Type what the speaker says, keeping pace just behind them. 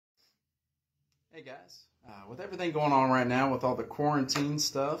Hey guys, with everything going on right now with all the quarantine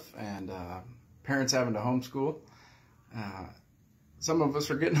stuff and parents having to homeschool, some of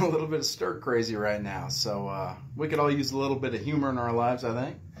us are getting a little bit stir crazy right now, so we could all use a little bit of humor in our lives, I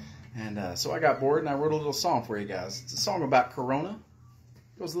think. And so I got bored and I wrote a little song for you guys. It's a song about Corona.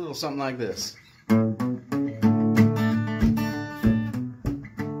 It goes a little something like this.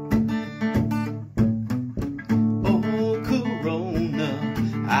 Oh,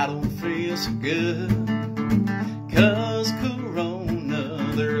 Corona, I don't feel so good, 'cause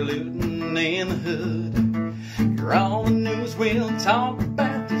Corona, they're looting in the hood. You're all the news we'll talk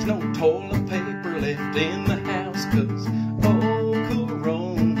about. There's no toilet paper left in the house, 'cause oh,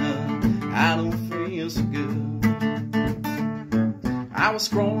 Corona, I don't feel so good. I was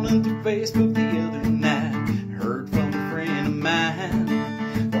scrolling through Facebook the other night, heard from a friend of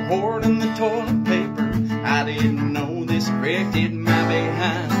mine, they're hoarding the toilet paper. I didn't know this wrecked my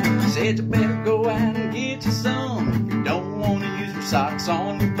behind. Said you better go out and get you some if you don't want to use your socks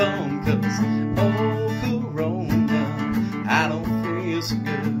on your bum, 'cause oh, Corona, I don't feel so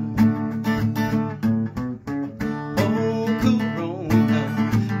good. Oh, Corona,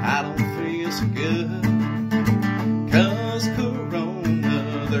 I don't feel so good, 'cause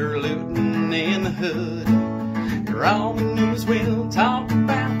Corona, they're looting in the hood. You're all the news we'll talk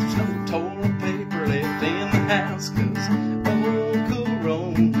about. There's no toilet paper left in the house, 'cause oh,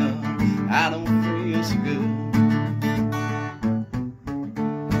 Corona, I don't feel so good.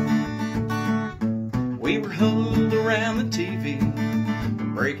 We were huddled around the TV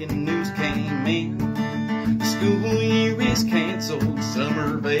when breaking news came in. The school year is canceled,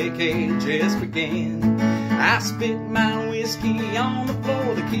 summer vacay just began. I spit my whiskey on the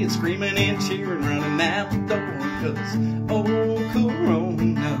floor, the kids screaming and cheering, running out the door, 'cause oh,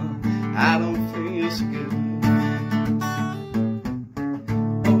 Corona, I don't feel so good.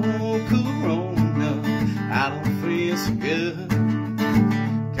 Oh, Corona, I don't feel so good,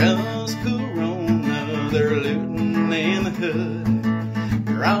 'cause Corona, they're looting in the hood.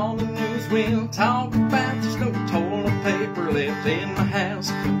 You're all the news we'll talk about. There's no toilet paper left in my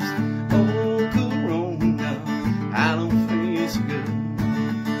house, 'cause oh, Corona, I don't feel so good.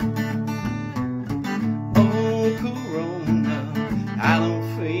 Oh, Corona, I don't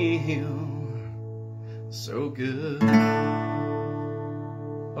feel so good.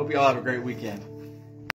 Hope y'all have a great weekend.